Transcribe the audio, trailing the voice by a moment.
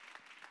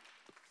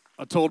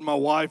I told my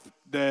wife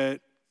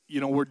that,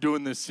 we're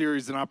doing this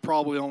series, and I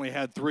probably only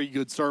had 3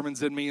 good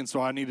sermons in me, and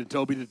so I needed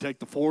Toby to take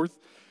the 4th.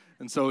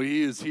 And so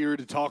he is here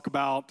to talk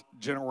about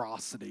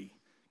generosity.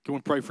 Can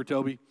we pray for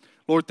Toby?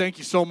 Lord, thank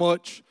you so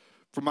much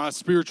for my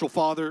spiritual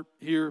father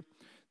here.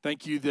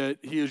 Thank you that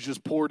he has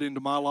just poured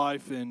into my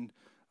life and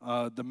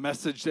the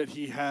message that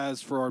he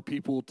has for our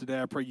people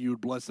today. I pray you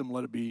would bless him.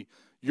 Let it be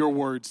your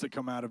words that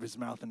come out of his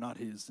mouth and not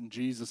his. In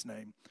Jesus'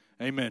 name,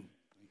 amen.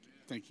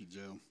 Thank you,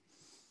 Joe.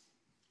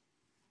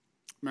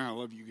 Man, I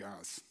love you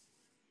guys.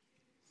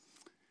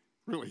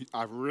 Really,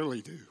 I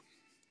really do.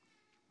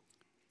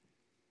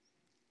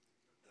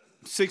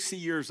 I'm 60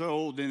 years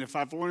old, and if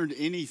I've learned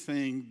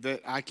anything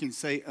that I can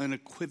say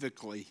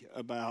unequivocally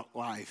about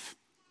life,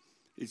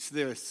 it's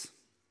this: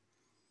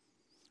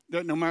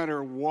 that no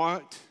matter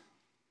what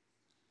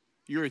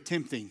you're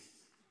attempting,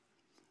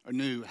 a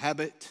new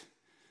habit,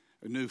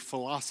 a new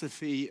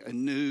philosophy, a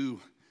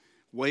new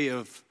way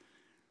of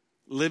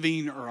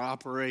living or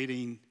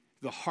operating,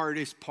 the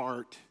hardest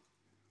part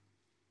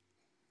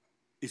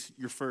is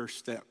your first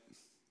step.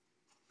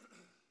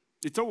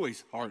 It's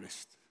always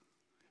hardest.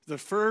 The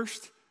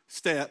first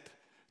step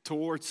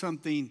towards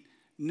something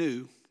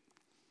new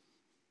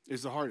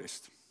is the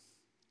hardest.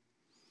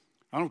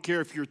 I don't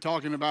care if you're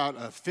talking about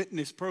a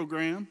fitness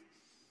program.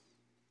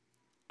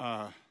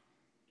 About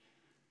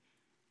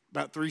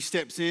 3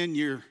 steps in,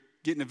 you're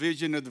getting a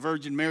vision of the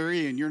Virgin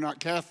Mary, and you're not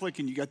Catholic,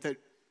 and you got that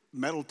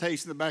metal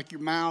taste in the back of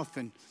your mouth,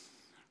 and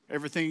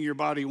everything in your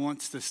body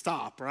wants to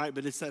stop, right?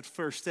 But it's that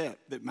first step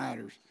that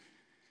matters.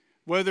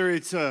 Whether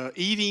it's an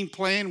eating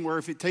plan where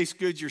if it tastes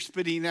good, you're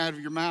spitting it out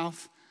of your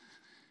mouth.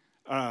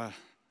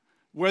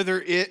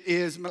 Whether it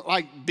is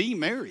like being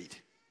married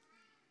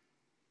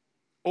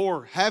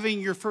or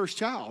having your first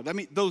child. I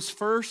mean, those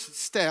first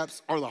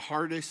steps are the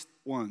hardest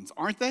ones,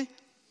 aren't they?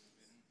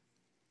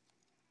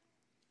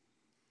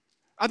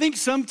 I think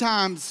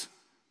sometimes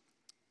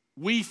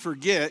we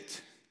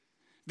forget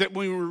that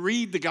when we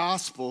read the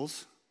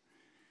Gospels,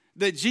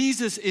 that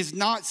Jesus is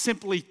not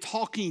simply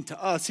talking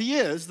to us. He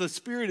is. The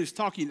Spirit is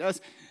talking to us.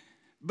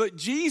 But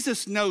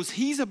Jesus knows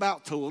he's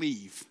about to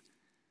leave.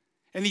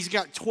 And he's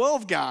got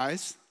 12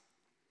 guys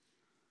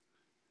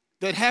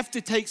that have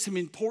to take some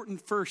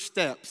important first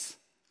steps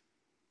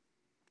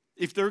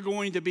if they're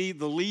going to be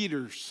the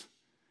leaders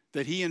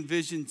that he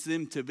envisions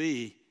them to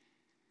be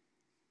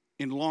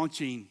in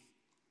launching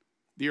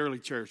the early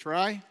church,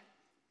 right?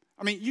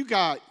 I mean, you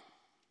got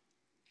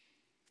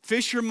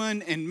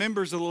fishermen and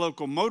members of the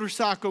local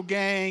motorcycle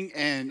gang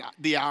and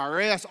the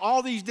IRS,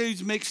 all these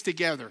dudes mixed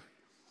together.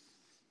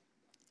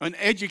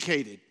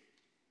 Uneducated.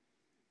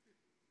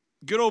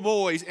 Good old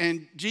boys.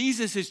 And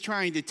Jesus is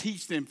trying to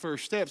teach them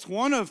first steps.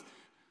 One of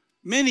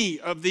many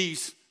of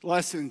these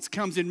lessons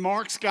comes in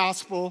Mark's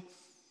Gospel,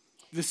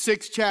 the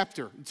 6th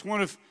chapter. It's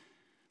one of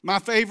my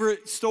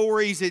favorite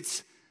stories.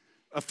 It's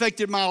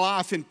affected my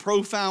life in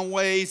profound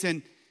ways.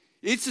 And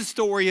it's a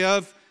story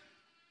of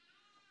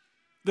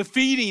the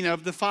feeding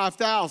of the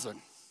 5,000.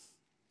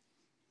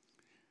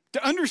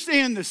 To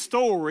understand the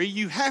story,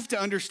 you have to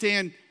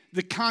understand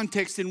the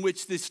context in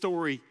which this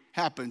story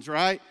happens,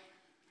 right?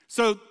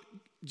 So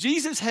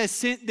Jesus has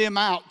sent them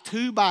out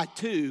 2 by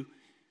 2.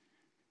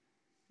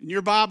 In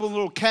your Bible, a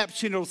little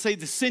caption, it'll say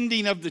the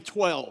sending of the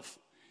 12.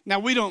 Now,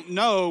 we don't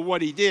know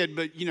what he did,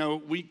 but,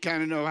 we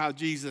kind of know how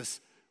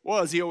Jesus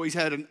was. He always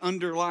had an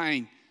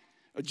underlying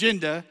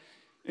agenda.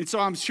 And so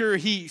I'm sure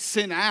he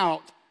sent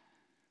out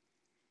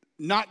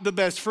not the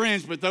best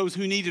friends, but those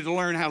who needed to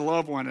learn how to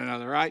love one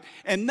another, right?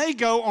 And they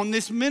go on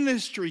this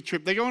ministry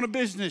trip. They go on a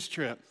business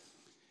trip.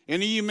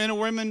 Any of you men or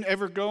women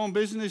ever go on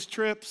business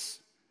trips?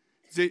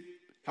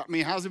 How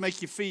does it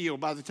make you feel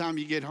by the time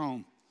you get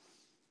home?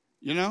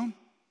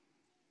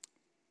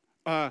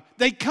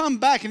 They come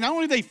back, and not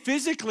only are they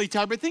physically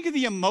tired, but think of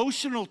the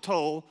emotional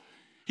toll.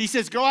 He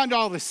says, go out into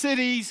all the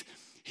cities,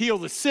 heal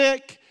the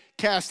sick,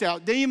 cast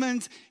out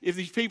demons. If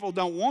these people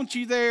don't want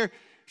you there,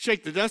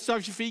 shake the dust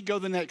off your feet, go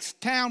to the next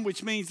town,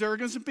 which means there are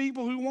going to be some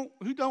people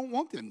who don't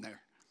want them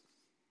there.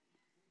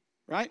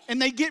 Right?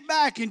 And they get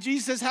back, and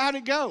Jesus says, how'd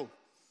it go?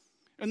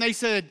 And they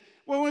said,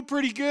 well, it went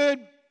pretty good,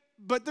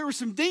 but there were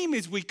some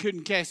demons we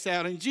couldn't cast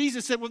out. And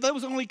Jesus said, well,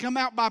 those only come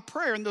out by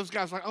prayer. And those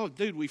guys were like, oh,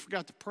 dude, we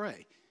forgot to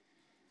pray.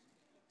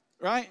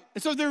 Right?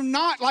 And so they're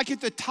not like at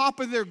the top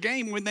of their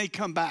game when they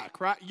come back,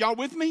 right? Y'all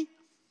with me?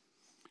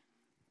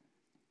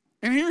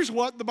 And here's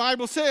what the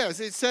Bible says.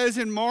 It says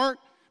in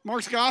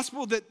Mark's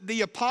Gospel that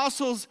the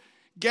apostles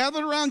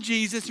gathered around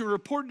Jesus and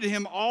reported to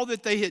him all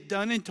that they had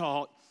done and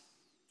taught.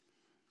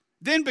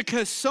 Then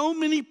because so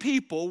many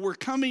people were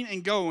coming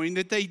and going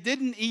that they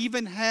didn't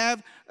even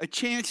have a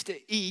chance to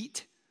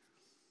eat,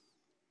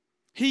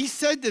 he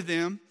said to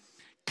them,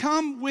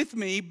 come with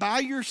me by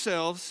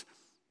yourselves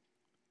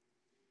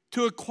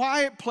to a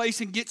quiet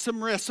place and get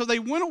some rest. So they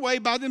went away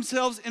by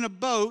themselves in a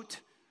boat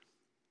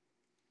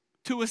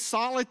to a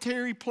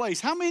solitary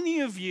place. How many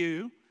of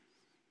you,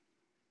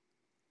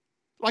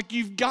 like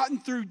you've gotten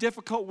through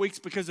difficult weeks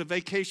because a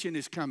vacation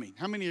is coming?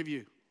 How many of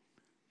you?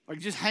 Like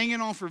just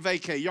hanging on for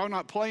vacay. Y'all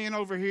not playing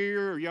over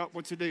here or y'all,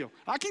 what's the deal?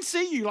 I can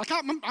see you. Like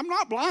I'm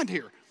not blind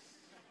here.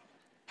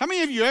 How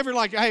many of you ever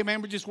like, hey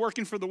man, we're just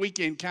working for the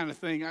weekend kind of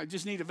thing. I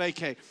just need a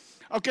vacay.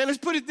 Okay, let's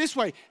put it this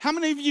way. How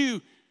many of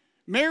you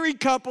married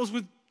couples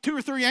with 2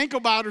 or 3 ankle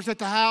biters at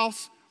the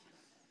house?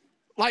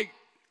 Like,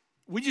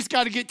 we just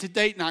got to get to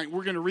date night.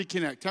 We're going to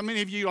reconnect. How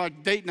many of you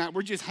like date night?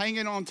 We're just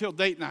hanging on till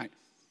date night.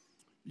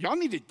 Y'all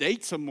need to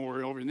date some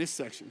more over in this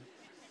section.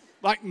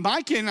 Like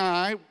Mike and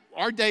I,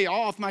 our day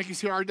off, Mike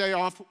is here, our day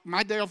off.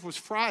 My day off was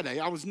Friday.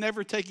 I was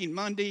never taking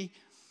Monday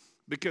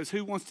because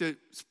who wants to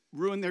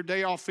ruin their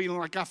day off feeling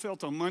like I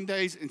felt on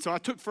Mondays? And so I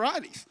took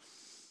Fridays.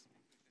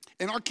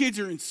 And our kids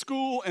are in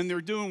school and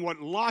they're doing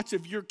what lots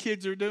of your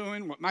kids are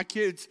doing, what my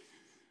kids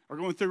are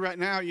going through right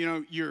now. You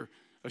know, you're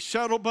a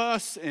shuttle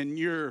bus and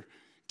you're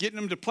getting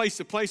them to place.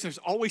 There's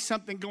always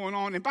something going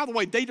on. And by the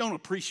way, they don't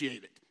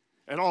appreciate it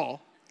at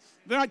all.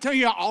 They're not telling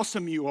you how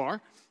awesome you are.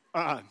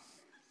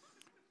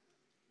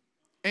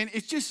 And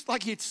it's just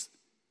like is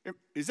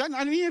that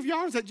not any of y'all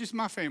or is that just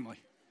my family?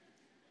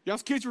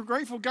 Y'all's kids were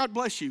grateful. God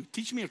bless you.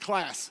 Teach me a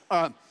class.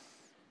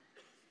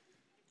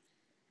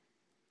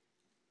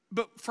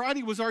 But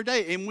Friday was our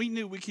day, and we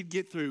knew we could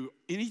get through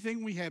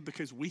anything we had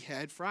because we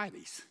had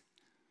Fridays.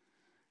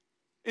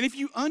 And if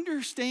you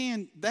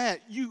understand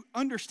that, you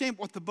understand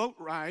what the boat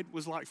ride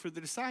was like for the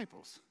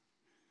disciples.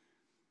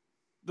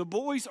 The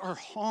boys are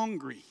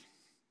hungry.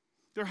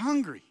 They're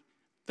hungry.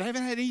 They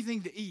haven't had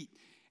anything to eat.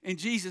 And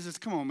Jesus says,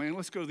 come on, man,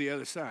 let's go to the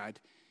other side.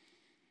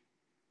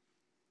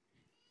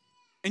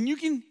 And you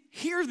can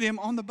hear them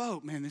on the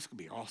boat. Man, this could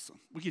be awesome.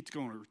 We get to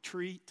go on a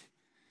retreat.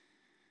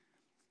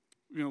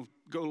 You know,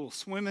 go a little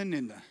swimming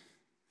in the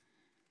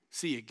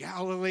Sea of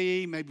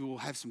Galilee. Maybe we'll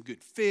have some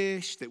good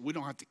fish that we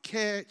don't have to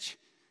catch.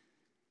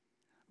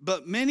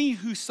 But many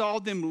who saw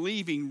them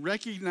leaving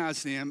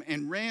recognized them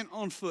and ran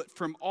on foot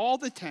from all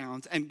the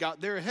towns and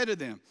got there ahead of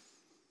them.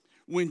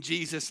 When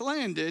Jesus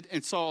landed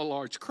and saw a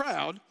large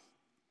crowd,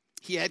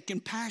 he had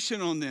compassion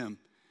on them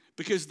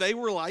because they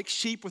were like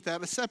sheep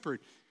without a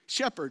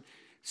shepherd.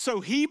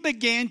 So he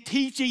began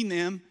teaching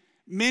them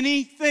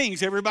many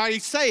things. Everybody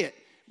say it.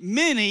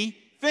 Many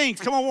things.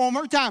 Come on, one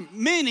more time.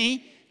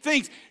 Many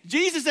things.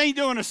 Jesus ain't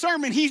doing a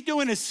sermon. He's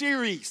doing a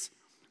series.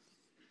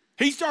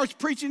 He starts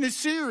preaching a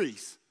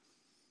series.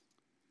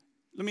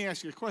 Let me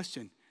ask you a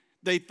question.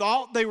 They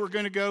thought they were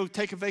going to go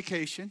take a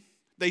vacation.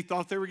 They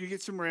thought they were going to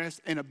get some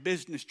rest, and a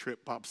business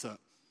trip pops up.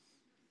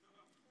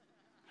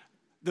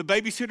 The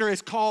babysitter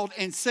has called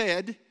and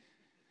said,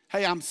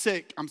 hey, I'm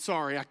sick. I'm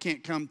sorry. I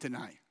can't come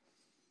tonight.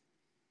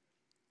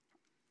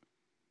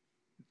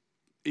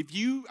 If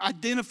you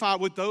identify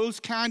with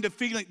those kind of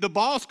feelings, the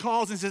boss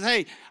calls and says,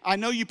 hey, I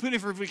know you put in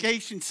for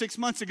vacation 6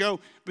 months ago,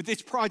 but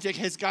this project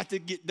has got to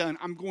get done.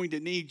 I'm going to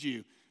need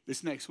you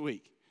this next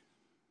week.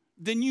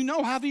 Then you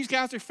know how these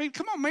guys are feeling.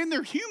 Come on, man,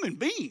 they're human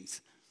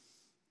beings.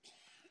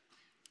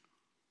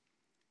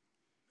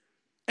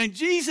 And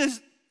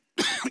Jesus,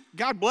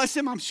 God bless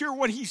him, I'm sure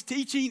what he's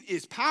teaching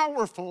is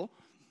powerful,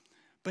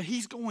 but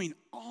he's going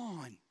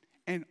on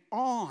and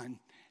on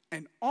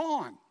and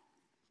on.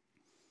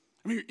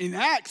 I mean, in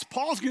Acts,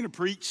 Paul's going to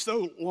preach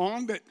so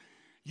long that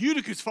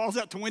Eutychus falls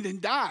out to wind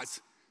and dies.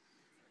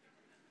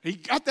 He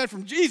got that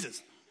from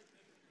Jesus.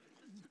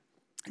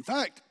 In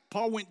fact,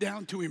 Paul went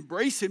down to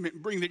embrace him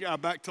and bring the guy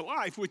back to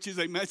life, which is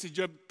a message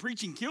of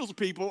preaching kills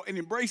people and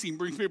embracing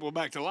brings people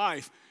back to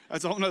life.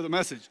 That's a whole nother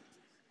message.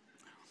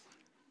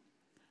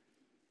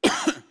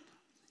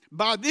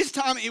 By this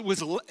time, it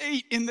was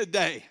late in the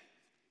day.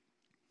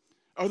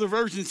 Other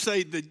versions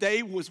say the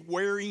day was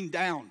wearing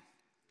down.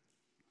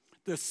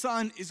 The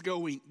sun is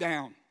going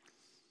down.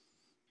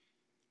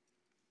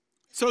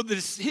 So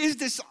his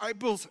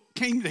disciples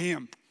came to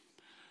him.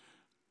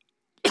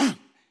 How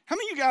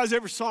many of you guys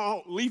ever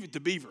saw Leave It to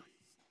Beaver?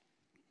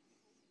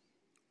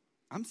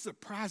 I'm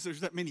surprised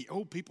there's that many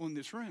old people in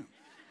this room.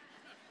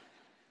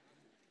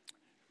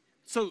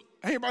 So,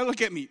 hey, everybody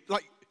look at me.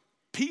 Like,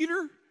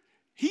 Peter,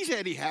 he's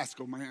Eddie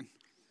Haskell, man.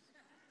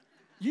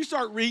 You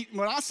start reading,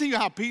 when I see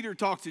how Peter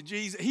talks to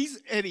Jesus,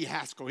 he's Eddie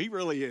Haskell. He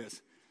really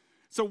is.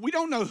 So we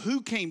don't know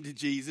who came to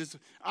Jesus.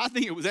 I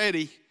think it was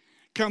Eddie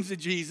comes to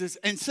Jesus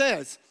and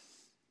says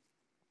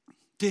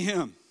to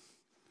him,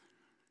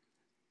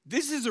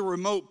 this is a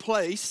remote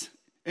place,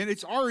 and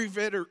it's already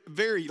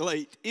very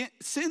late.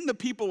 Send the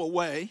people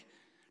away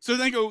so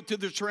they go to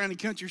the surrounding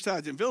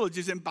countrysides and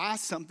villages and buy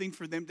something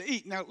for them to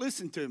eat. Now,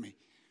 listen to me.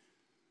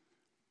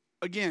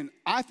 Again,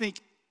 I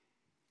think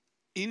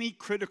any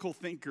critical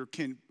thinker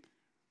can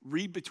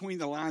read between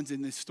the lines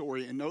in this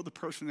story and know the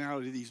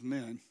personality of these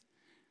men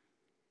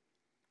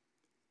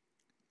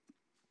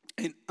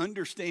and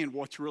understand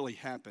what's really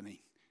happening.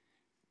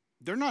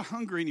 They're not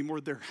hungry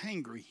anymore, they're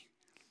hangry.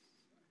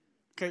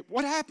 Okay,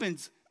 what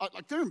happens?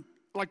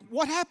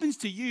 What happens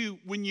to you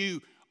when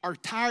you are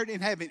tired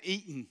and haven't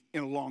eaten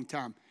in a long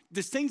time?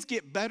 Does things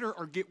get better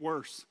or get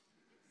worse?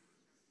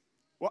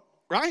 What,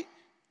 right?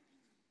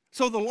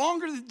 So the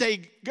longer the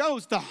day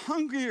goes, the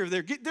hungrier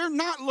they're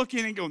not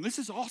looking and going, this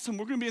is awesome,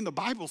 we're going to be in the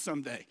Bible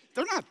someday.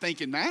 They're not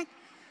thinking that.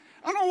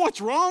 I don't know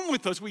what's wrong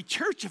with us. We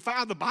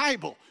churchify the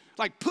Bible.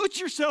 Like, put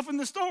yourself in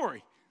the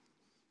story.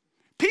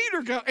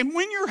 Peter goes, and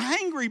when you're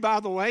hangry, by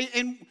the way,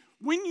 and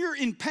when you're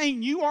in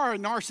pain, you are a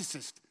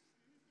narcissist.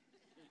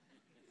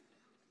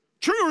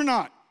 True or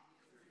not?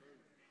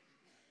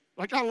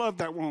 Like, I love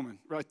that woman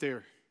right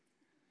there.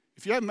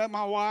 If you haven't met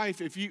my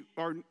wife, if you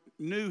are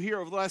new here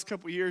over the last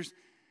couple of years,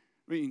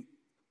 I mean,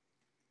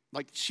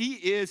 like, she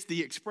is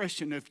the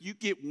expression of you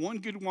get one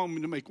good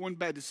woman to make one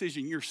bad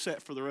decision, you're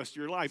set for the rest of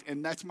your life.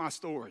 And that's my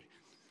story.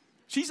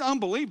 She's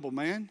unbelievable,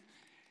 man.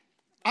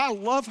 I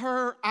love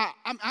her.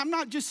 I'm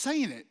not just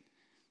saying it.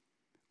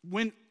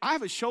 When I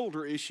have a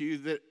shoulder issue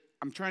that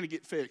I'm trying to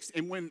get fixed,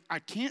 and when I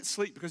can't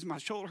sleep because my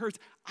shoulder hurts,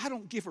 I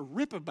don't give a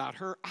rip about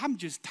her. I'm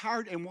just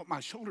tired and want my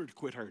shoulder to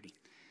quit hurting.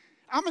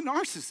 I'm a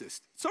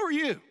narcissist. So are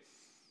you.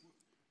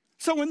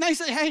 So when they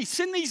say, hey,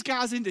 send these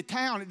guys into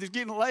town, it's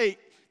getting late,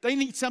 they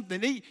need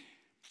something to eat,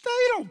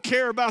 they don't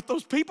care about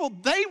those people.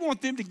 They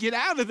want them to get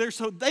out of there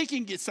so they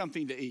can get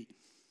something to eat.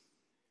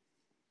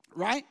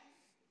 Right?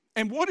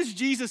 And what does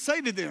Jesus say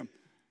to them?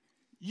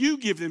 You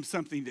give them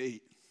something to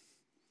eat.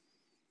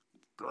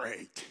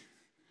 Great.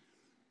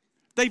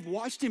 They've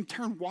watched him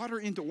turn water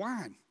into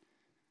wine.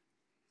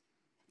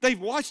 They've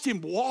watched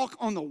him walk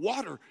on the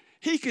water.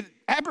 He could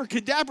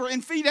abracadabra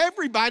and feed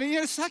everybody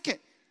in a second.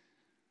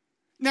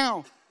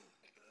 Now,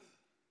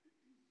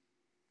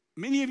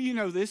 many of you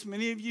know this,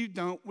 many of you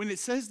don't. When it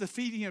says the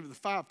feeding of the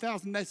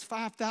 5,000, that's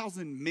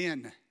 5,000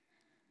 men.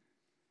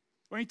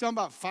 We ain't talking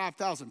about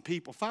 5,000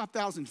 people,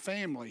 5,000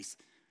 families.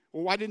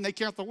 Well, why didn't they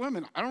count the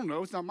women? I don't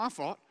know. It's not my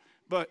fault.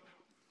 But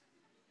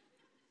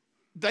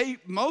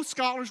most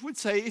scholars would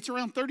say it's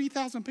around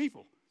 30,000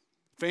 people.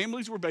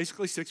 Families were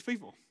basically 6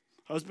 people.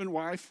 Husband,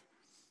 wife,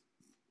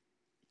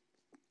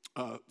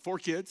 4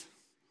 kids.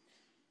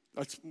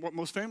 That's what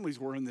most families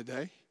were in the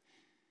day.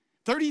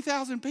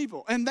 30,000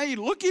 people. And they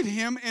look at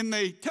him and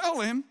they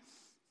tell him,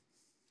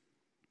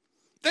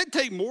 that'd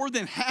take more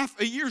than half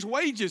a year's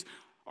wages.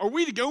 Are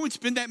we to go and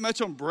spend that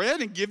much on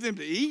bread and give them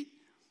to eat?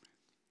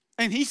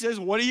 And he says,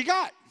 what do you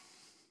got?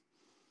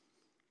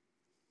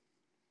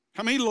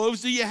 How many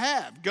loaves do you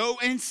have? Go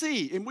and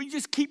see. And we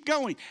just keep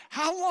going.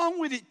 How long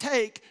would it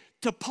take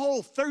to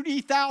poll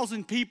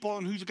 30,000 people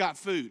on who's got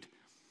food?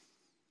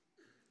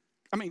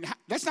 I mean,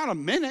 that's not a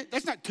minute.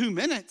 That's not 2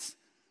 minutes.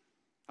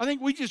 I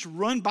think we just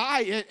run by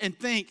it and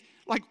think,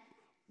 like,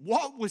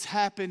 what was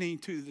happening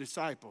to the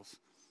disciples?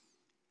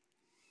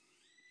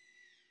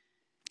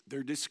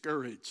 They're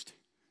discouraged.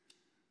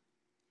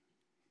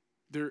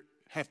 They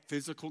have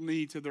physical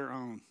needs of their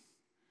own.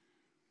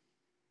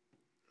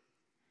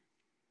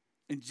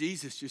 And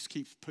Jesus just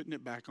keeps putting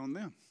it back on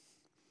them.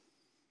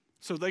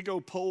 So they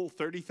go poll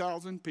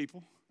 30,000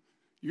 people.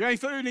 You got any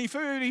food, any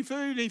food, any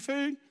food, any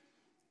food?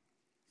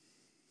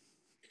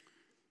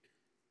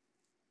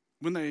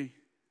 When they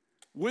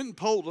went and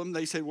polled them,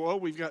 they said, well,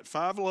 we've got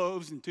 5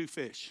 loaves and 2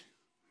 fish.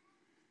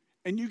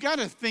 And you got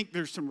to think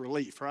there's some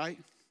relief, right?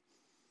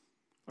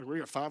 Like, we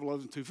got 5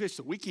 loaves and 2 fish,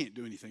 so we can't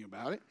do anything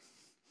about it.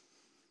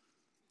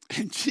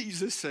 And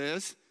Jesus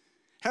says,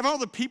 have all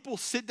the people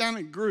sit down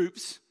in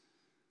groups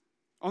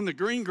on the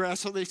green grass.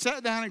 So they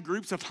sat down in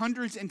groups of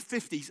hundreds and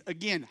 50s.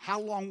 Again, how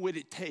long would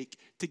it take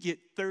to get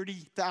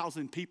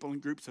 30,000 people in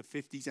groups of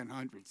 50s and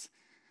hundreds?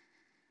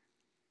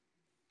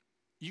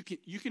 You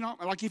can,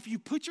 like, if you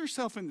put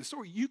yourself in the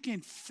story, you can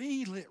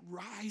feel it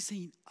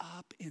rising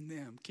up in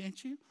them,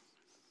 can't you?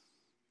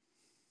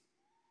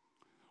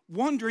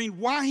 Wondering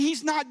why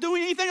he's not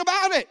doing anything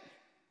about it.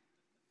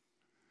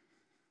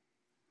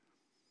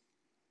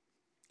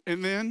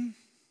 And then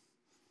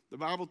the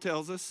Bible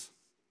tells us,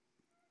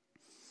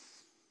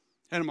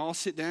 had them all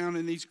sit down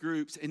in these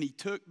groups, and he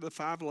took the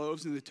 5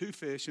 loaves and the 2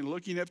 fish, and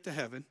looking up to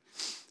heaven,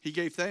 he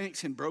gave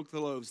thanks and broke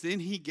the loaves. Then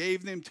he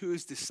gave them to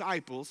his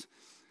disciples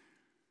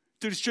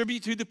to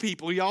distribute to the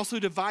people. He also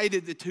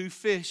divided the 2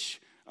 fish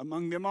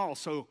among them all.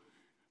 So,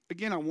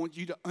 again, I want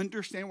you to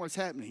understand what's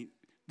happening.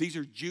 These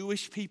are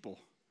Jewish people.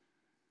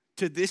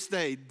 To this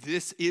day,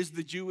 this is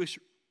the Jewish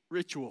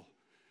ritual.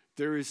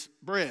 There is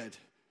bread,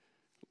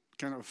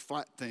 kind of a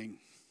flat thing,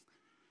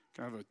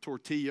 kind of a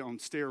tortilla on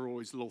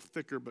steroids, a little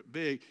thicker but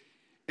big.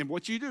 And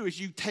what you do is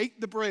you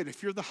take the bread,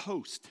 if you're the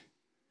host,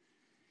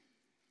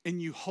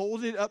 and you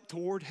hold it up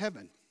toward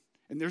heaven.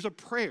 And there's a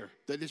prayer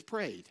that is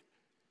prayed.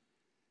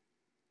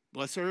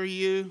 Blessed are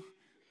you,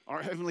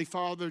 our Heavenly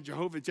Father,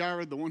 Jehovah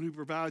Jireh, the one who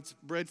provides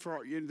bread for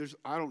our,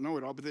 I don't know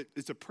it all, but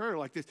it's a prayer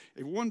like this.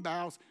 If one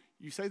bows,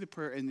 you say the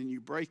prayer, and then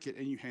you break it,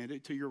 and you hand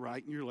it to your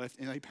right and your left,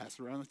 and they pass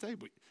it around the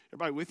table.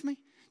 Everybody with me?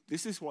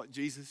 This is what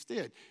Jesus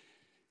did.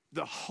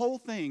 The whole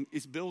thing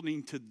is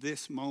building to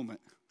this moment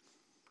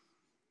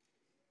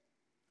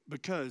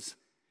because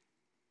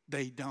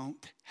they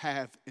don't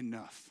have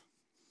enough.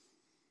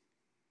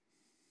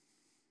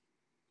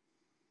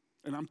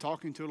 And I'm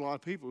talking to a lot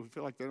of people who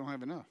feel like they don't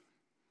have enough.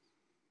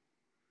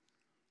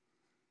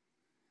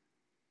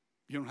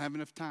 You don't have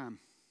enough time.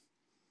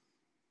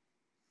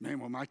 Man,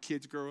 when my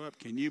kids grow up,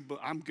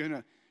 I'm going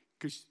to,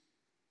 because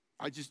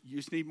you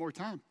just need more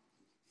time.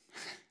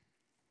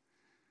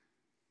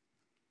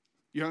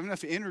 You don't have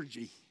enough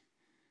energy.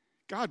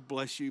 God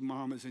bless you,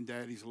 mamas and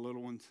daddies,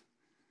 little ones.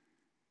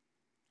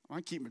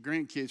 I keep my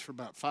grandkids for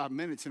about 5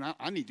 minutes, and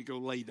I need to go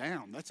lay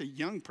down. That's a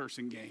young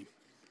person game.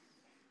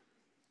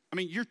 I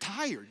mean, you're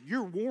tired.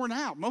 You're worn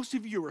out. Most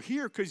of you are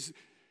here because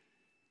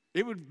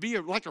it would be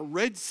like a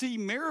Red Sea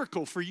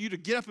miracle for you to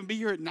get up and be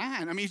here at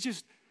 9. I mean, it's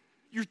just,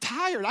 you're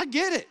tired. I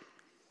get it.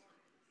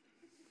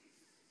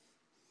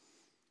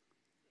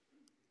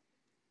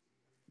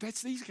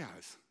 That's these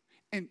guys.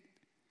 And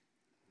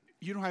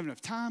you don't have enough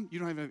time, you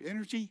don't have enough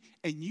energy,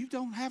 and you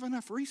don't have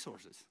enough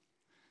resources.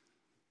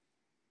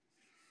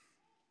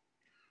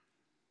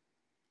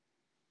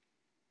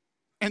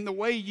 And the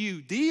way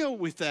you deal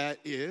with that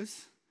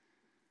is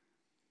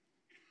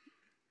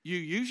you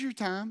use your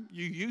time,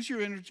 you use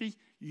your energy,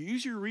 you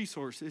use your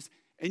resources,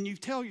 and you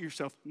tell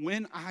yourself,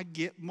 when I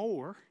get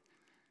more,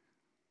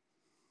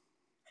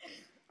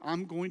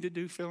 I'm going to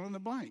do fill in the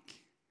blank.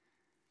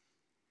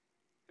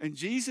 And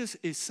Jesus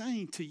is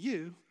saying to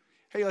you,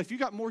 hey, if you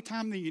got more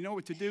time than you know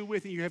what to do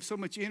with, and you have so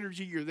much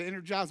energy, you're the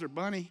Energizer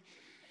Bunny,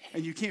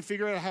 and you can't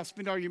figure out how to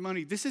spend all your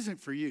money, this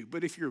isn't for you.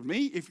 But if you're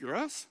me, if you're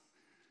us,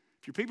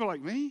 if you're people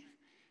like me,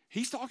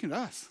 he's talking to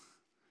us.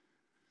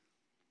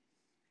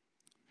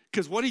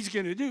 Because what he's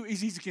going to do is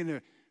he's going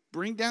to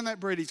bring down that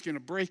bread, he's going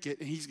to break it,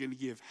 and he's going to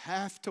give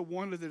half to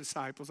one of the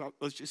disciples.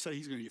 Let's just say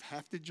he's going to give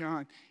half to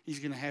John, he's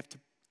going to have to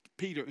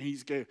Peter, and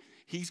he's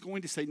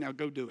going to say, now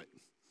go do it.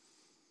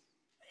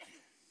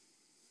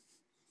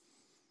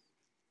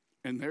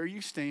 And there you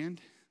stand,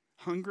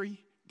 hungry,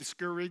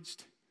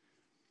 discouraged.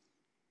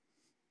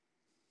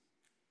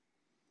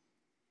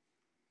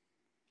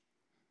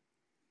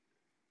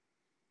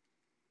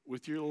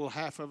 With your little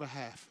half of a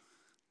half.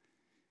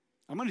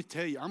 I'm going to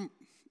tell you, I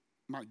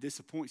might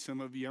disappoint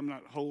some of you. I'm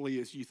not holy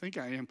as you think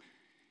I am.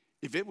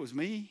 If it was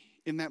me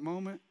in that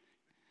moment,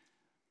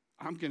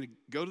 I'm going to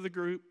go to the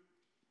group.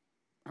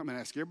 I'm going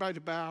to ask everybody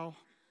to bow.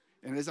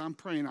 And as I'm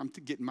praying, I'm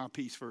getting my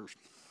piece first.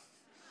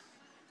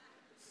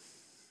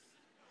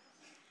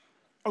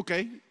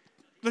 Okay,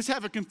 let's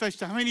have a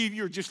confession. How many of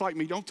you are just like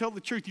me? Don't tell the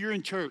truth. You're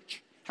in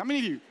church. How many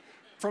of you?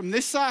 From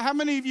this side, how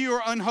many of you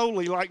are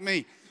unholy like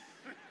me?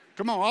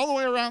 Come on, all the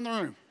way around the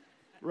room.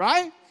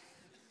 Right?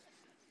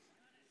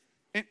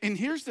 And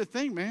here's the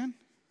thing, man.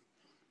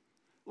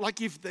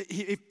 Like if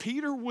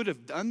Peter would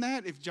have done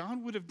that, if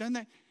John would have done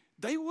that,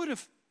 they would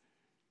have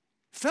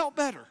felt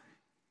better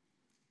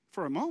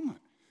for a moment.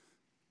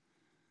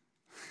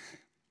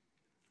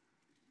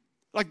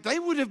 Like they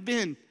would have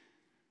been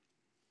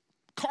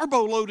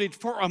carbo loaded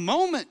for a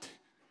moment,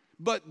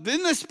 but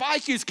then the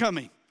spike is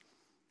coming.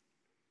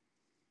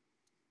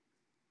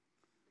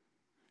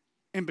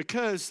 And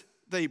because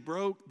they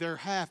broke their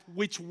half,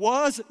 which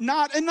was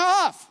not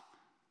enough,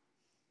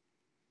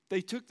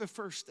 they took the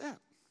first step.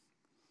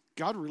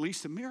 God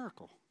released a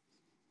miracle.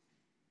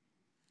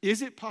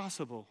 Is it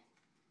possible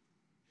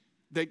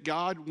that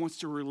God wants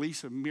to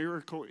release a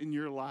miracle in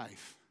your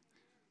life?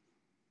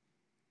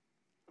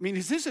 I mean,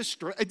 is this a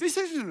stretch? This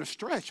isn't a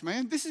stretch,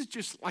 man. This is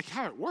just like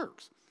how it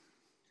works.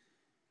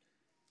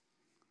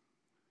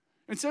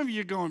 And some of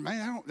you are going,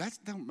 man,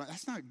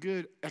 that's not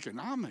good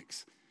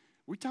economics.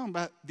 We're talking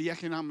about the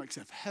economics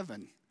of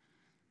heaven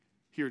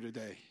here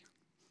today.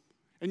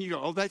 And you go,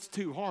 oh, that's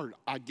too hard.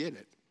 I get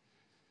it.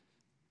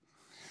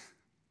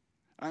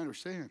 I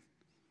understand.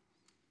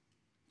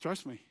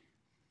 Trust me.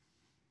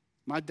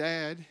 My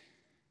dad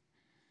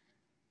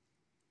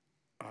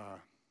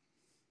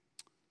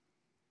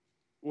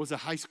was a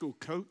high school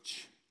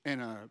coach and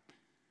a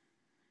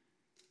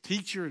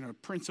teacher and a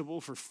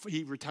principal.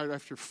 He retired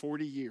after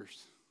 40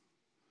 years.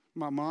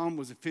 My mom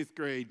was a 5th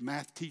grade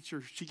math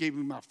teacher. She gave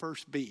me my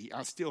first B.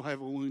 I still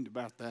have a wound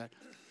about that.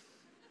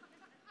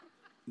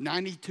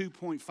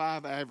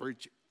 92.5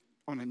 average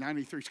on a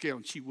 93 scale,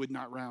 and she would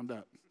not round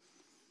up.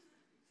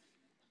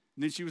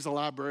 And then she was a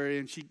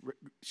librarian.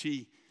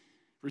 She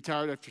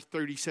retired after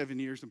 37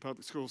 years in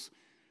public schools.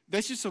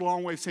 That's just a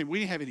long way of saying we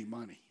didn't have any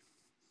money,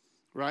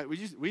 right? We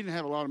didn't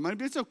have a lot of money,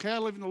 but it's okay. I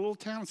live in a little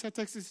town in South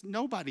Texas.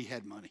 Nobody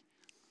had money.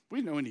 We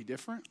didn't know any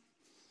different.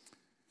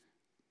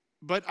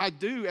 But I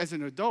do, as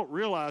an adult,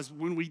 realize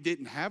when we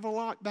didn't have a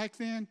lot back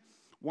then,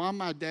 why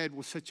my dad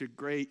was such a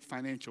great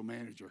financial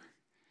manager.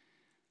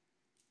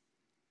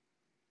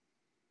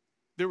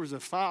 There was a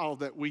file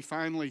that we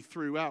finally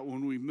threw out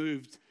when we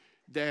moved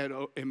Dad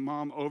and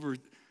Mom over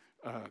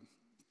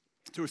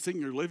to a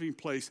senior living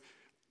place,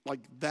 like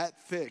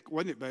that thick,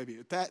 wasn't it, baby?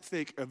 That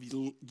thick of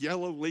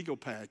yellow legal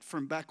pad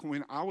from back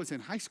when I was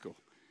in high school,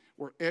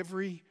 where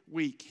every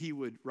week he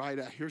would write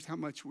out, here's how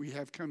much we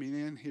have coming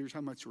in, here's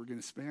how much we're going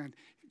to spend.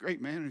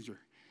 Great manager.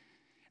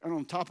 And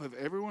on top of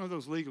every one of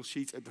those legal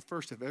sheets, at the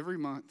first of every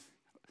month,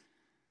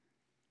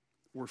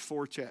 were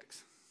 4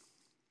 checks.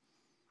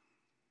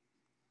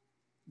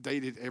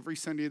 Dated every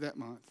Sunday of that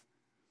month.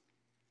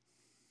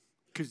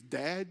 Because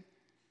Dad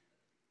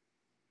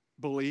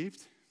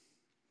believed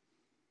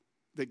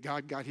that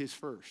God got his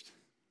first.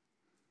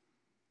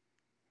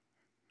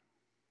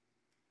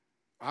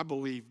 I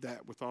believe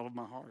that with all of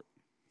my heart.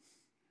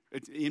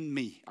 It's in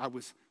me. I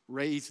was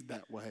raised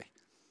that way.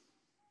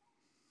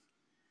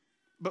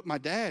 But my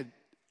dad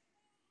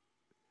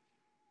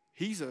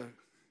He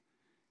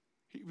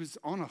was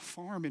on a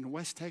farm in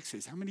West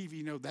Texas. How many of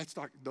you know that's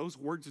like, those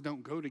words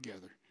don't go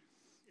together?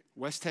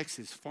 West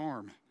Texas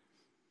farm.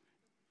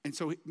 And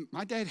so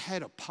my dad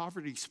had a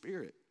poverty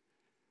spirit,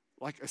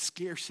 like a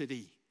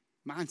scarcity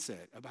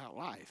mindset about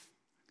life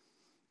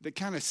that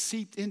kind of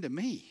seeped into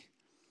me.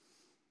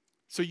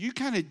 So you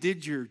kind of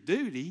did your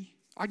duty.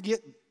 I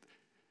get,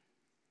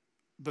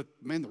 but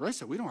man, the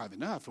rest of it, we don't have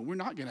enough, and we're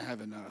not going to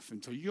have enough.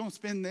 And so you don't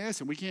spend this,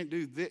 and we can't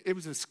do this. It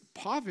was a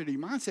poverty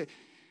mindset.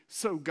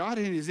 So God,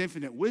 in his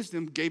infinite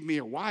wisdom, gave me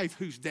a wife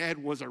whose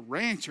dad was a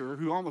rancher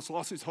who almost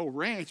lost his whole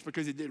ranch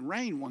because it didn't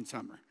rain one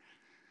summer.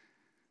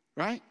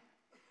 Right?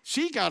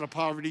 She got a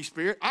poverty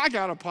spirit. I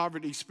got a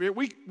poverty spirit.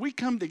 We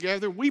come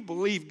together. We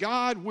believe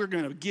God. We're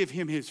going to give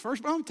him his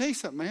first. But I'm going to tell you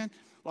something, man.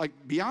 Like,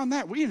 beyond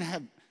that, we didn't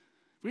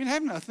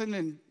have nothing.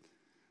 And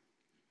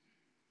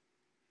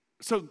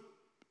so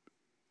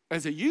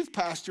as a youth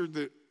pastor,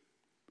 the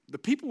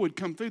people would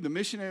come through, the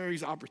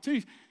missionaries'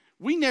 opportunities.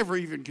 We never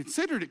even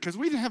considered it because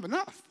we didn't have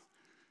enough.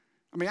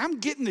 I mean, I'm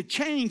getting the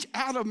change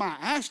out of my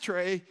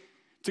ashtray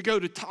to go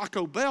to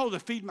Taco Bell to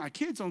feed my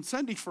kids on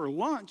Sunday for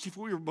lunch if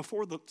we were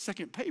before the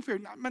second pay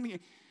period. Not many.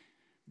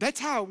 That's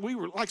how we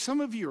were, like some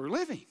of you are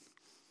living.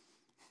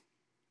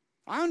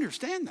 I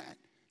understand that.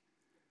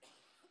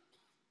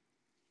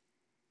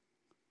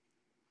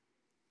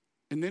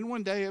 And then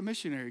one day a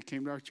missionary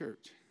came to our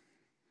church.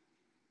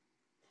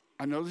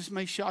 I know this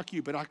may shock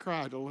you, but I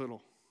cried a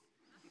little.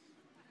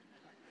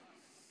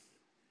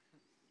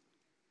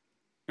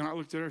 And I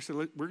looked at her and said,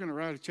 we're going to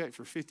write a check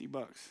for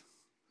 $50.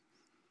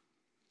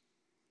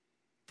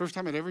 First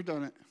time I'd ever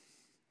done it.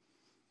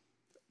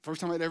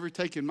 First time I'd ever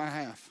taken my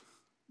half,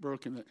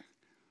 broken it.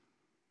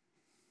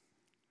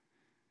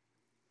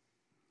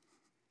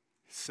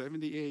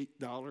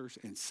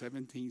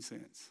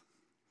 $78.17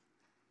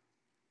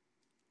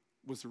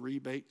 was the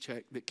rebate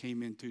check that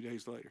came in 2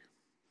 days later.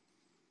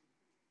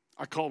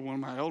 I called one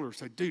of my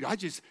elders and said, dude, I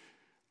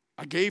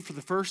gave for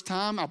the first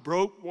time. I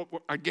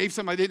gave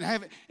something I didn't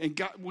have it, and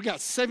we got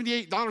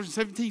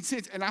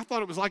 $78.17. And I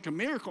thought it was like a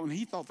miracle, and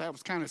he thought that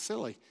was kind of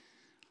silly.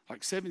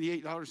 Like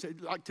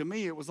 $78. Like to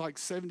me, it was like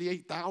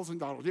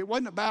 $78,000. It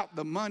wasn't about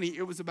the money.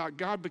 It was about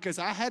God, because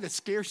I had a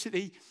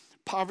scarcity,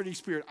 poverty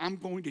spirit. I'm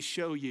going to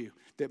show you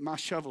that my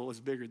shovel is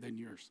bigger than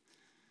yours.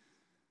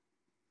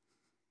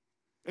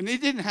 And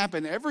it didn't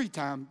happen every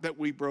time that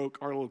we broke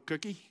our little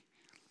cookie.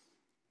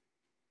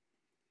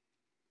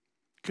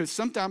 Because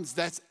sometimes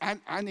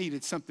I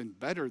needed something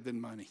better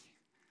than money.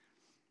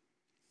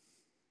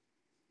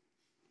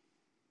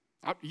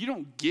 You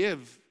don't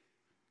give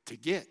to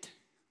get.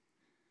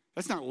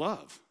 That's not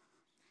love,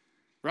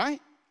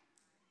 right?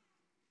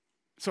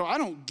 So I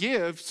don't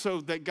give so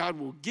that God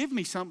will give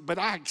me something, but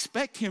I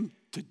expect him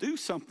to do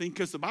something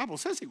because the Bible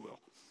says he will.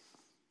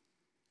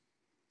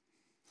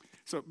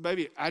 So,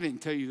 baby, I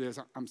didn't tell you this.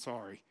 I'm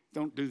sorry.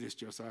 Don't do this,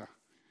 Josiah.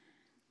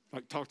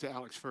 Like, talk to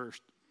Alex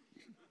first.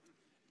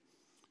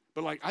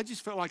 But, like, I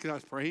just felt like as I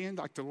was praying,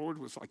 like the Lord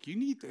was like, you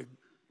need to,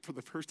 for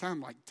the first time,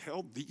 like,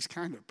 tell these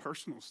kind of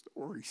personal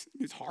stories.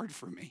 It's hard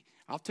for me.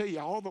 I'll tell you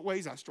all the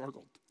ways I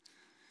struggled.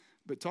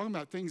 But talking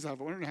about things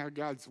I've learned, how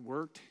God's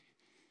worked,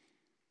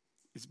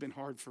 it's been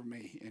hard for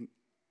me. And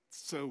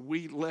so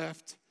we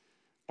left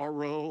our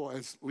role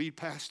as lead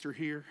pastor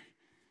here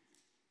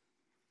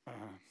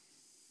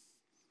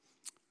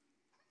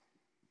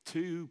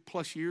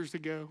 2+ years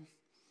ago.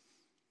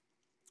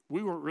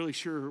 We weren't really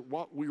sure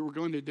what we were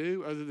going to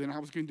do, other than I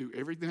was going to do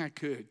everything I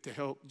could to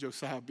help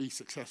Josiah be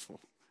successful,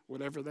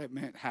 whatever that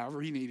meant,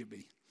 however he needed to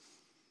be.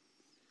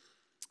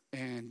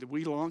 And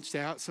we launched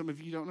out. Some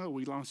of you don't know,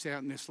 we launched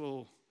out in this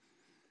little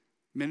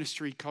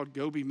ministry called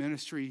Gobi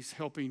Ministries,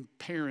 helping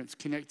parents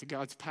connect to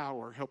God's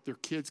power, help their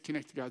kids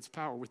connect to God's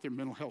power with their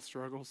mental health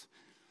struggles.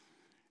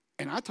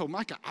 And I told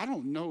Micah, I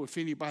don't know if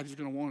anybody's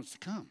going to want us to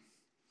come.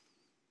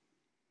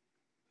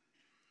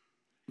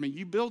 I mean,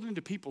 you build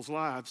into people's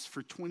lives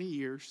for 20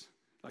 years,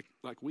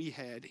 like we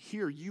had.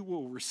 Here you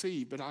will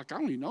receive, but I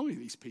don't even know any of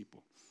these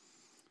people.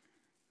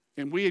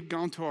 And we had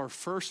gone to our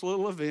first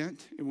little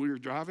event, and we were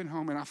driving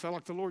home, and I felt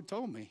like the Lord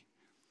told me,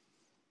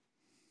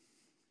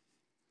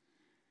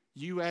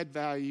 you add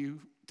value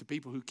to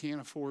people who can't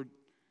afford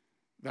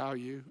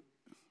value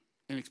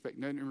and expect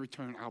nothing in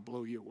return, I'll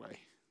blow you away.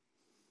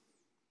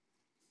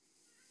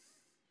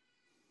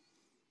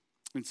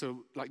 And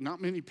so, like,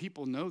 not many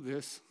people know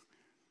this,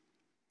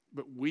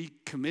 but we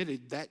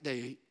committed that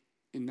day,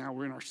 and now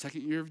we're in our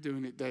second year of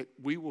doing it, that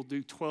we will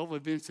do 12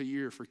 events a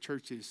year for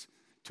churches,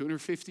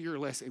 250 or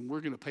less, and we're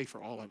going to pay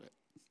for all of it.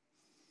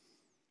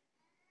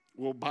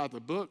 We'll buy the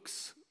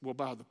books, we'll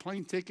buy the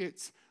plane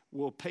tickets,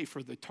 we'll pay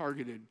for the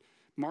targeted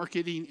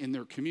marketing in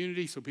their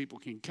community so people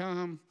can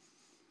come.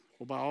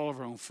 We'll buy all of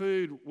our own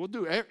food. We're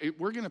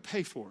going to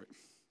pay for it.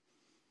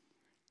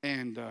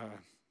 And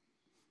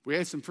we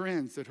had some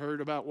friends that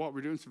heard about what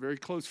we're doing, some very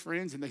close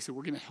friends, and they said,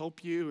 we're going to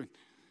help you. And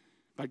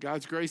by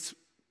God's grace,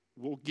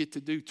 we'll get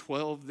to do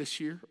 12 this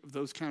year of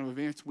those kind of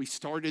events. We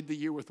started the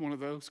year with one of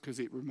those because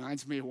it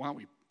reminds me of why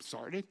we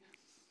started.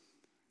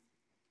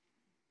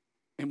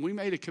 And we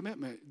made a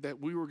commitment that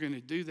we were going to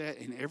do that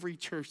in every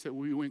church that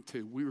we went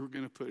to. We were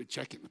going to put a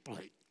check in the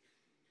plate.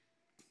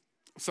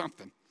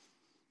 Something.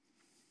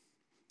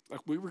 Like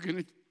we were going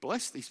to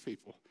bless these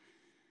people.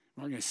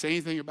 We're not going to say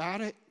anything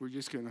about it. We're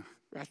just going to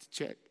write the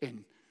check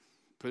and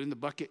put it in the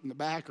bucket in the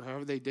back or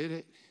however they did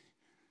it.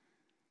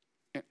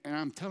 And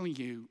I'm telling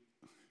you,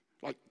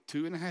 like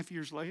 2.5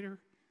 years later,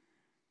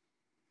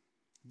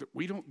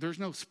 there's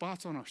no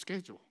spots on our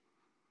schedule.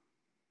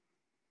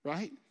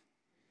 Right?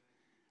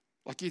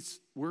 Like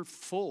we're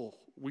full.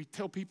 We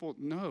tell people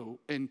no.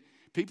 And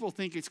people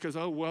think it's because,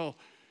 how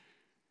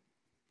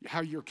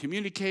you're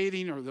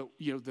communicating or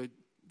the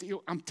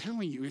deal. I'm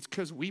telling you, it's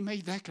because we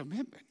made that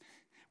commitment.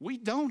 We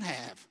don't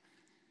have,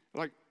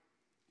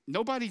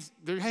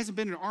 there hasn't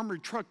been an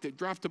armored truck that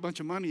dropped a bunch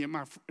of money in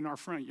our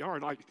front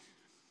yard. Like,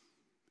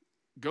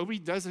 Gobi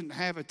doesn't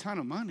have a ton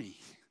of money.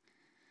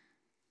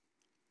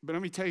 But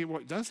let me tell you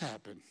what does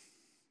happen.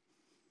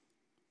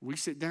 We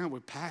sit down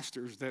with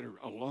pastors that are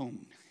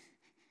alone.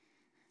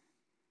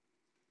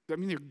 I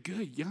mean, they're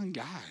good young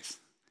guys,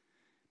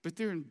 but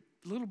they're in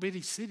little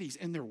bitty cities,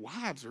 and their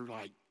wives are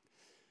like,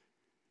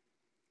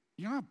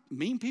 you know how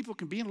mean people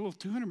can be in a little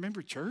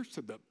 200-member church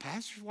to the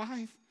pastor's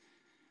wife?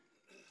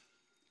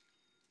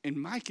 And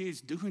Micah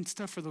is doing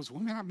stuff for those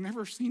women. I've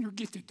never seen her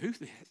get to do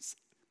this.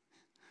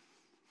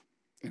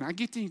 And I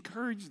get to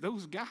encourage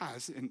those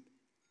guys. And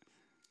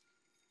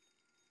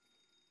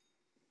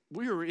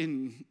we were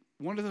in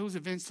one of those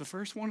events, the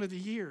first one of the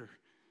year.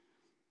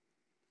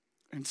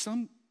 And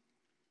some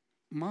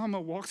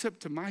mama walks up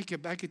to Micah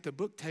back at the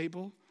book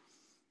table,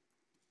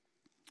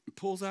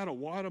 pulls out a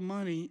wad of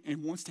money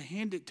and wants to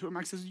hand it to him.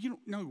 Mike says, you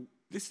don't know,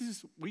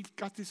 we've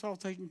got this all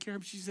taken care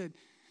of. She said,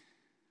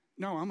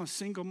 no, I'm a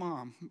single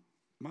mom.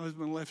 My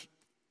husband left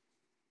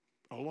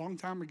a long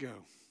time ago.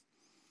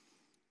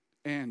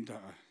 And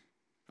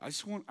I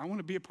want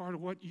to be a part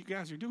of what you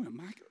guys are doing.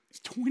 Micah, it's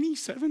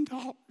 $27.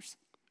 It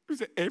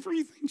was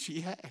everything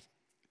she had.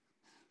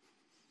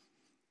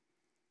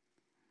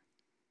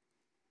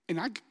 And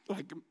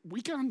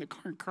we got in the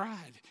car and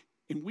cried.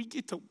 And we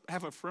get to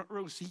have a front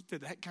row seat to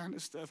that kind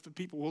of stuff that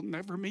people will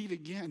never meet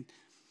again.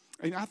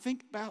 And I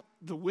think about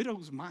the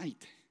widow's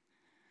mite.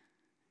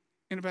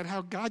 And about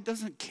how God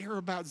doesn't care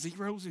about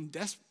zeros and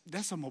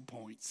decimal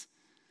points.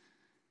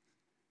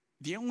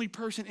 The only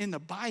person in the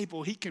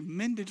Bible he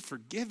commended for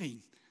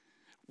giving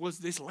was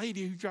this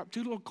lady who dropped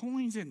 2 little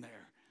coins in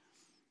there.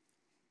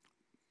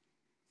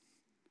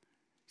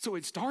 So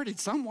it started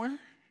somewhere,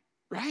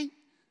 right?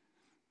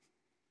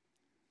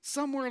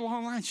 Somewhere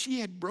along the line,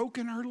 she had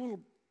broken her little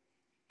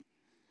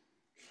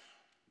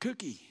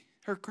cookie,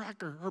 her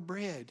cracker, her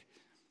bread,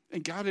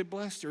 and God had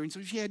blessed her. And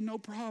so she had no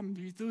problem.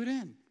 You threw it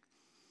in.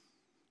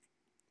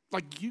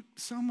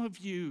 Some of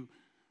you,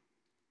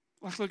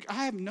 look,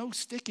 I have no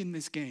stick in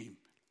this game.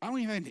 I don't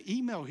even have an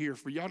email here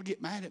for y'all to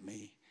get mad at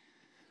me.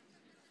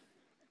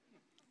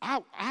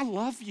 I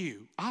love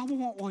you. I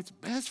want what's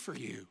best for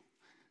you.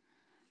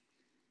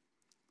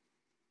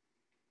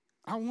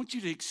 I want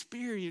you to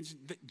experience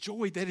the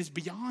joy that is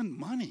beyond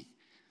money.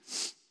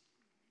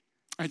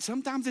 And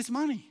sometimes it's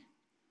money.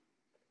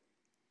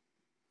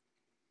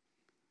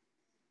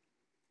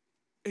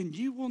 And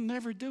you will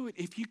never do it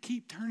if you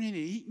keep turning and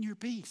eating your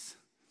piece.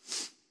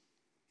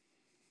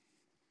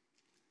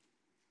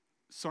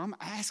 So I'm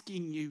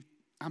asking you,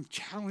 I'm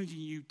challenging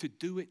you to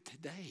do it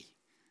today.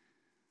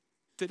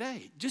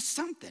 Today, just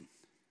something.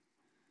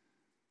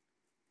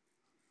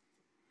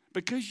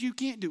 Because you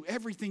can't do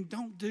everything,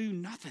 don't do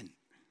nothing.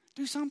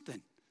 Do something.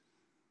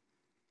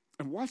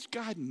 And watch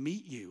God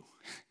meet you.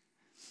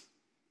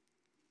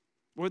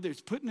 Whether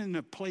it's putting in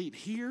a plate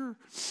here,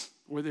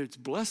 whether it's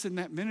blessing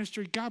that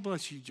ministry. God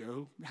bless you,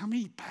 Joe. How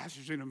many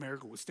pastors in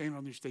America would stand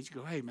on their stage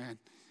and go, hey, man,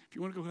 if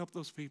you want to go help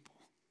those people.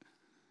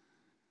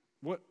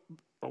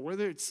 Or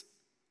whether it's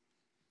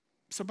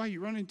somebody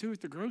you run into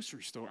at the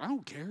grocery store. I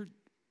don't care.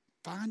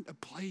 Find a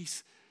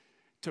place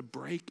to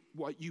break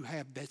what you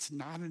have that's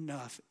not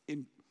enough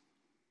in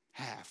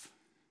half.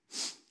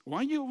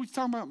 Why are you always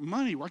talking about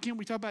money? Why can't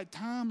we talk about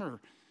time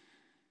or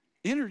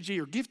energy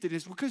or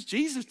giftedness? Because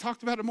Jesus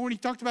talked about it more than he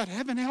talked about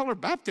heaven, hell, or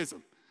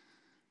baptism.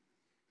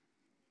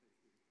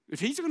 If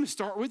he's going to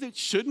start with it,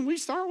 shouldn't we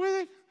start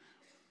with it?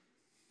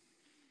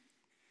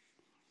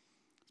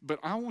 But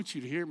I want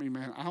you to hear me,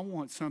 man. I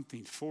want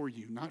something for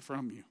you, not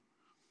from you.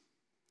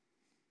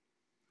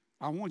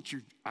 I want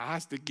your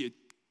eyes to get,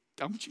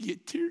 I want you to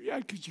get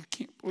teary-eyed because you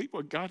can't believe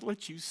what God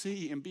lets you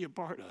see and be a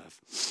part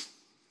of.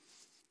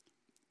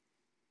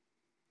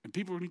 And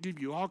people are going to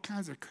give you all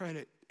kinds of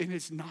credit, and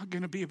it's not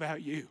going to be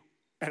about you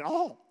at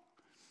all.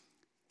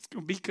 It's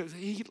going to be because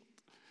he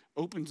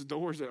opens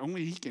doors that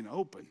only he can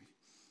open.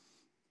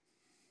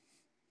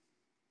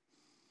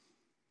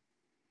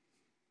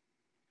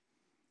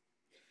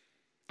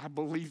 I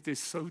believe this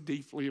so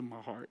deeply in my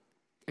heart,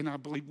 and I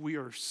believe we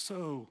are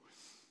so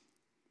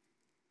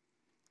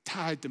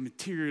tied to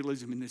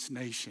materialism in this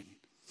nation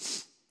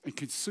and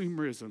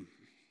consumerism.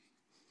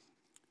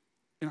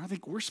 And I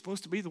think we're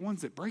supposed to be the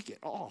ones that break it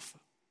off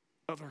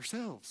of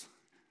ourselves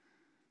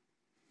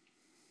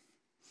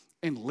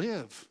and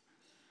live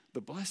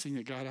the blessing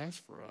that God has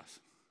for us.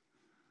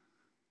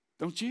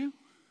 Don't you?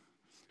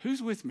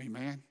 Who's with me,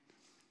 man?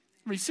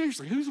 I mean,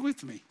 seriously, who's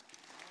with me?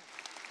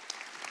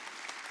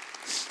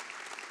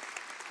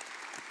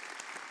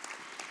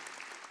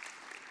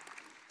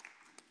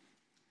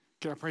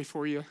 Can I pray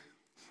for you?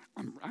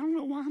 I don't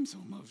know why I'm so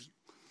emotional.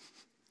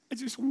 I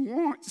just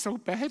want so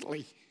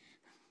badly.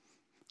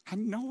 I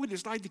know what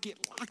it's like to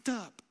get locked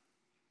up.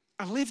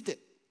 I lived it.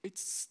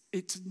 It's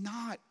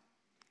not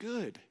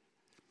good.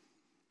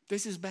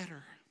 This is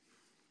better.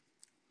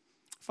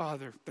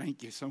 Father,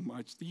 thank you so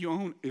much that you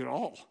own it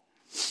all,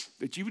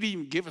 that you would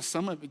even give us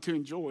some of it to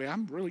enjoy.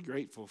 I'm really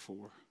grateful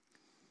for.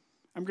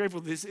 I'm grateful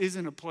this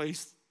isn't a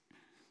place,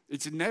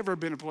 it's never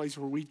been a place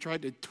where we try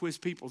to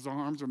twist people's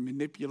arms or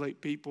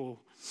manipulate people.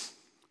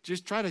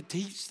 Just try to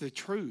teach the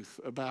truth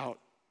about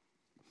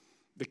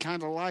the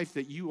kind of life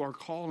that you are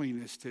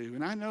calling us to.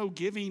 And I know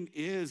giving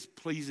is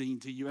pleasing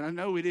to you, and I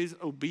know it is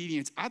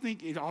obedience. I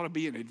think it ought to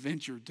be an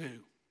adventure too.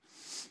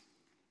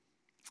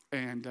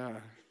 And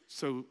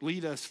so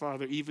lead us,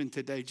 Father, even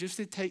today, just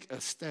to take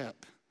a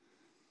step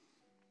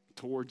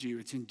toward you.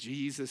 It's in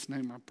Jesus'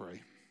 name I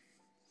pray.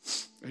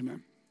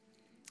 Amen.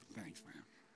 Thanks, man.